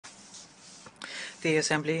The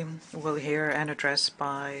Assembly will hear an address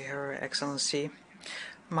by Her Excellency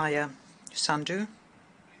Maia Sandu,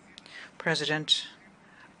 President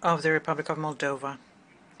of the Republic of Moldova.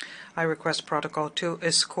 I request protocol to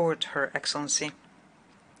escort Her Excellency.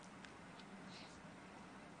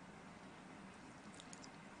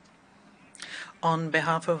 On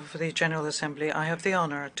behalf of the General Assembly, I have the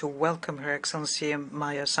honor to welcome Her Excellency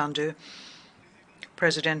Maia Sandu,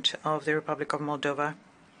 President of the Republic of Moldova,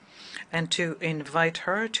 and to invite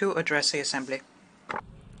her to address the Assembly.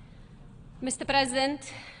 Mr.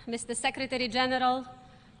 President, Mr. Secretary General,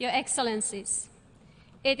 Your Excellencies,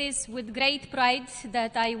 it is with great pride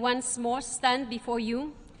that I once more stand before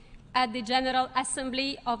you at the General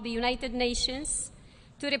Assembly of the United Nations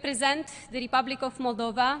to represent the Republic of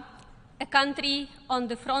Moldova, a country on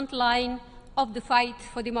the front line of the fight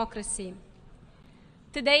for democracy.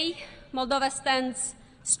 Today, Moldova stands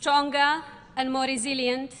stronger and more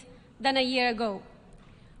resilient than a year ago.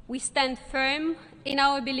 We stand firm in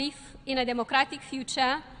our belief in a democratic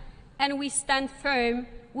future, and we stand firm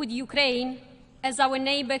with Ukraine as our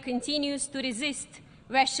neighbor continues to resist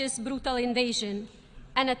Russia's brutal invasion,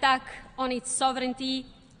 an attack on its sovereignty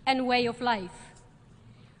and way of life.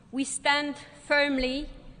 We stand firmly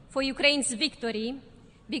for Ukraine's victory,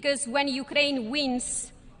 because when Ukraine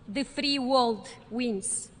wins, the free world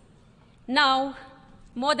wins. Now,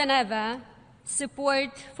 more than ever,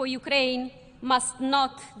 support for Ukraine must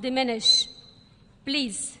not diminish.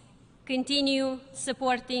 Please continue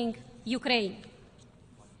supporting Ukraine.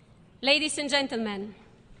 Ladies and gentlemen,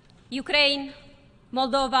 Ukraine,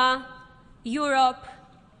 Moldova, Europe,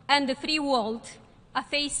 and the free world are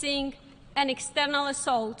facing an external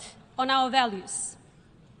assault on our values.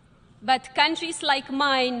 But countries like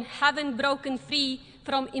mine haven't broken free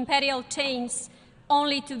from imperial chains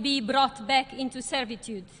only to be brought back into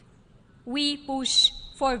servitude. We push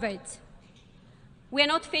forward. We are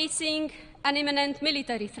not facing an imminent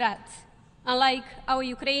military threat, unlike our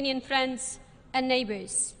Ukrainian friends and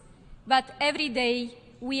neighbors. But every day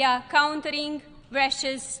we are countering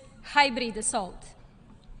Russia's hybrid assault.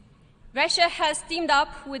 Russia has teamed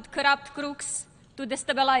up with corrupt crooks to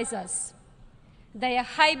destabilize us. Their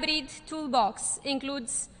hybrid toolbox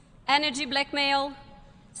includes energy blackmail,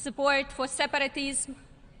 support for separatism,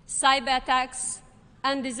 cyber attacks,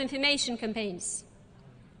 and disinformation campaigns.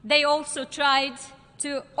 They also tried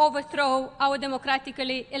to overthrow our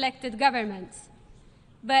democratically elected government,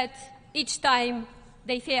 but each time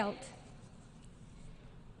they failed.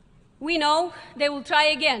 We know they will try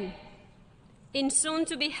again. In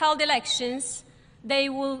soon-to-be-held elections, they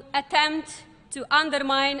will attempt to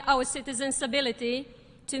undermine our citizens' ability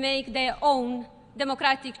to make their own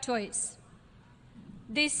democratic choice.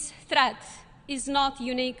 This threat is not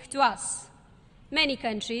unique to us. Many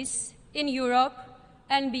countries in Europe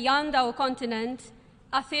and beyond our continent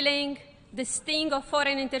are feeling the sting of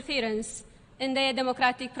foreign interference in their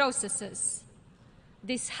democratic processes.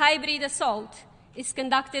 This hybrid assault is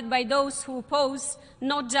conducted by those who oppose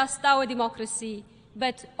not just our democracy,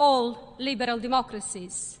 but all liberal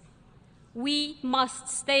democracies. We must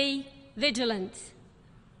stay vigilant,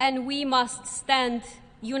 and we must stand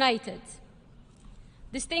united.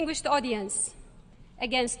 Distinguished audience,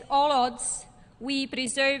 against all odds, we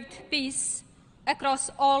preserved peace across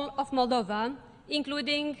all of Moldova,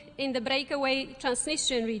 including in the breakaway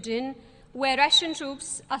Transnistrian region, where Russian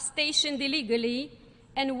troops are stationed illegally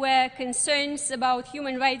and where concerns about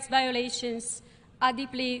human rights violations are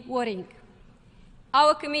deeply worrying.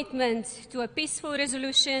 Our commitment to a peaceful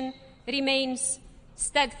resolution remains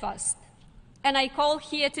steadfast, and I call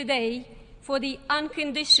here today for the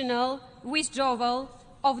unconditional withdrawal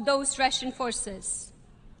of those Russian forces.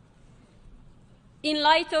 In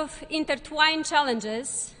light of intertwined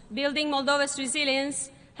challenges, building Moldova's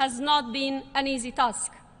resilience has not been an easy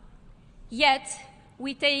task. Yet,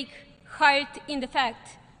 we take heart in the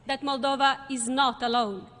fact that Moldova is not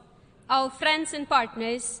alone. Our friends and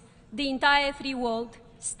partners, the entire free world,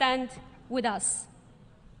 stand with us.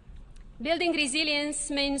 Building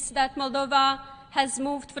resilience means that Moldova has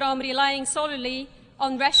moved from relying solely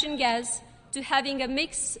on Russian gas to having a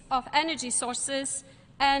mix of energy sources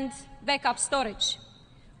and backup storage.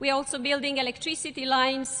 We are also building electricity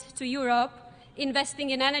lines to Europe,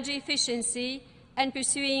 investing in energy efficiency, and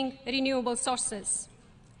pursuing renewable sources.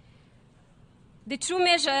 The true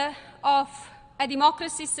measure of a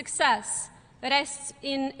democracy's success rests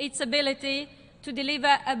in its ability to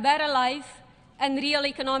deliver a better life and real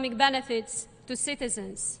economic benefits to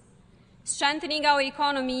citizens. Strengthening our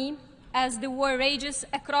economy as the war rages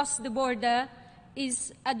across the border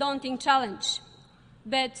is a daunting challenge,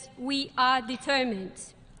 but we are determined.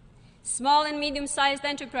 Small and medium-sized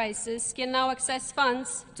enterprises can now access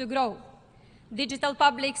funds to grow. Digital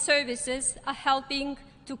public services are helping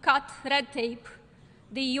to cut red tape.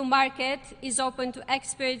 The EU market is open to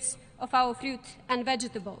exports of our fruit and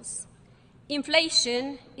vegetables.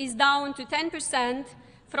 Inflation is down to 10%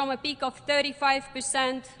 from a peak of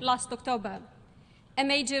 35% last October. A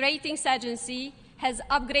major ratings agency has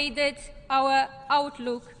upgraded our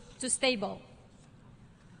outlook to stable.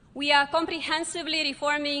 We are comprehensively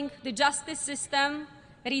reforming the justice system,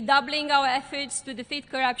 redoubling our efforts to defeat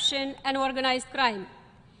corruption and organized crime.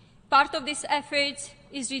 Part of this effort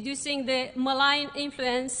is reducing the malign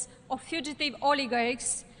influence of fugitive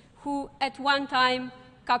oligarchs who at one time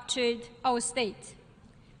captured our state.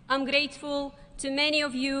 I'm grateful to many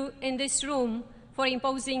of you in this room for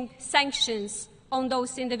imposing sanctions on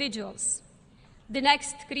those individuals. The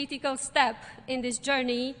next critical step in this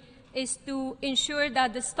journey is to ensure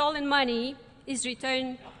that the stolen money is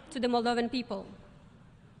returned to the Moldovan people.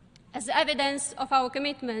 As evidence of our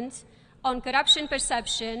commitment on corruption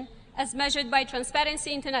perception, as measured by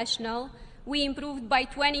Transparency International, we improved by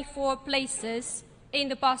 24 places in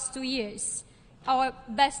the past 2 years, our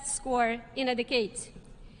best score in a decade.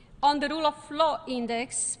 On the Rule of Law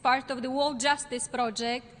Index, part of the World Justice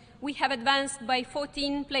Project, we have advanced by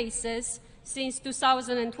 14 places since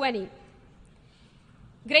 2020.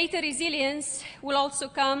 Greater resilience will also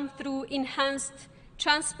come through enhanced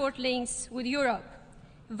transport links with Europe,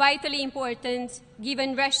 vitally important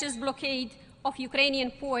given Russia's blockade of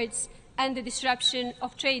Ukrainian ports and the disruption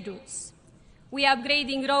of trade routes. We are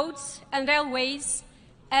upgrading roads and railways,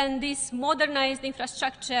 and this modernized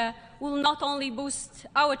infrastructure will not only boost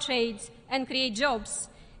our trade and create jobs,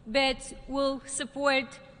 but will support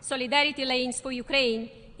solidarity lanes for Ukraine,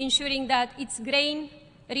 ensuring that its grain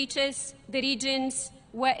reaches the regions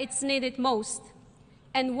where it's needed most.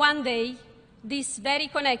 And one day, these very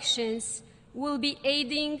connections will be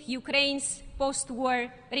aiding Ukraine's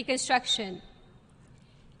post-war reconstruction.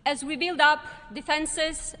 As we build up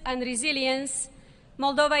defenses and resilience,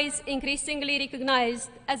 Moldova is increasingly recognized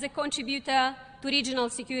as a contributor to regional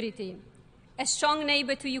security, a strong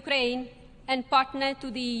neighbor to Ukraine and partner to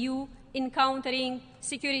the EU in countering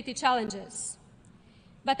security challenges.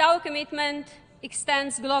 But our commitment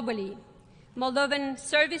extends globally. Moldovan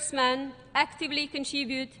servicemen actively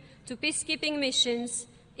contribute to peacekeeping missions,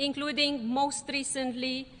 including most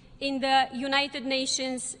recently in the United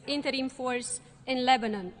Nations Interim Force in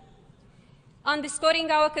Lebanon.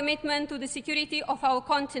 Underscoring our commitment to the security of our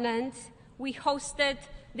continent, we hosted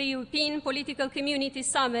the European Political Community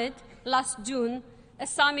Summit last June, a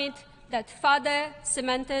summit that further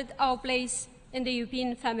cemented our place in the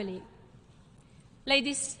European family.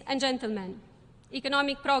 Ladies and gentlemen,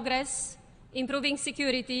 economic progress, improving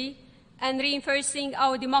security, and reinforcing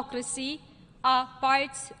our democracy are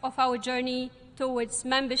part of our journey towards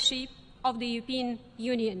membership of the European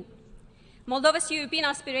Union. Moldova's European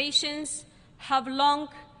aspirations have long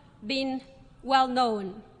been well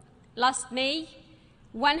known. Last May,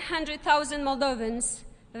 100,000 Moldovans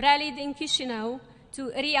rallied in Chișinău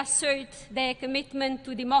to reassert their commitment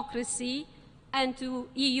to democracy and to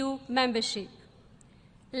EU membership.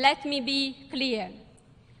 Let me be clear.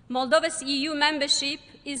 Moldova's EU membership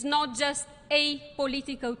is not just a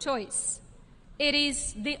political choice. It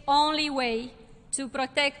is the only way to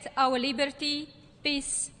protect our liberty,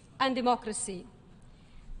 peace, and democracy.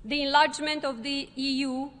 The enlargement of the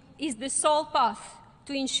EU is the sole path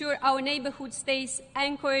to ensure our neighborhood stays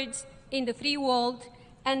anchored in the free world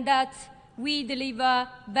and that we deliver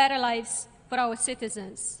better lives for our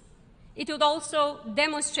citizens. It would also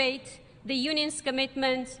demonstrate the Union's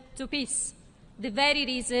commitment to peace, the very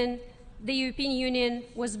reason the European Union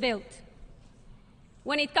was built.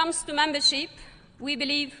 When it comes to membership, we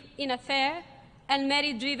believe in a fair and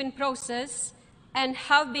merit-driven process and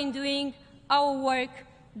have been doing our work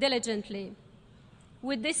diligently.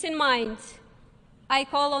 With this in mind, I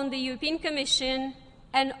call on the European Commission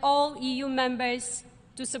and all EU members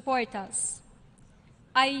to support us.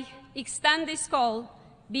 I extend this call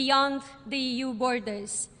beyond the EU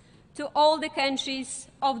borders to all the countries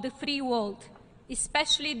of the free world,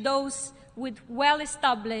 especially those with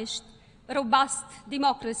well-established, robust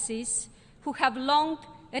democracies who have long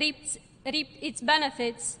reaped its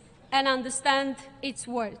benefits and understand its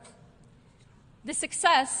worth. The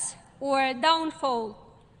success or downfall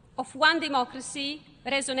of one democracy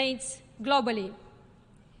resonates globally.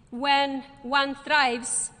 When one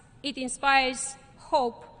thrives, it inspires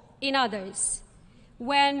hope in others.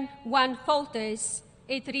 When one falters,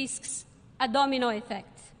 it risks a domino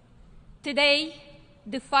effect. Today,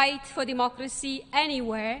 the fight for democracy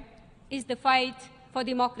anywhere is the fight for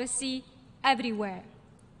democracy everywhere.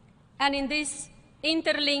 And in this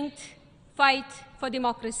interlinked fight for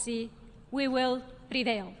democracy, we will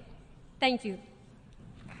prevail. Thank you.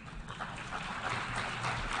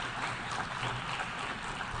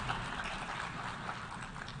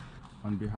 On behalf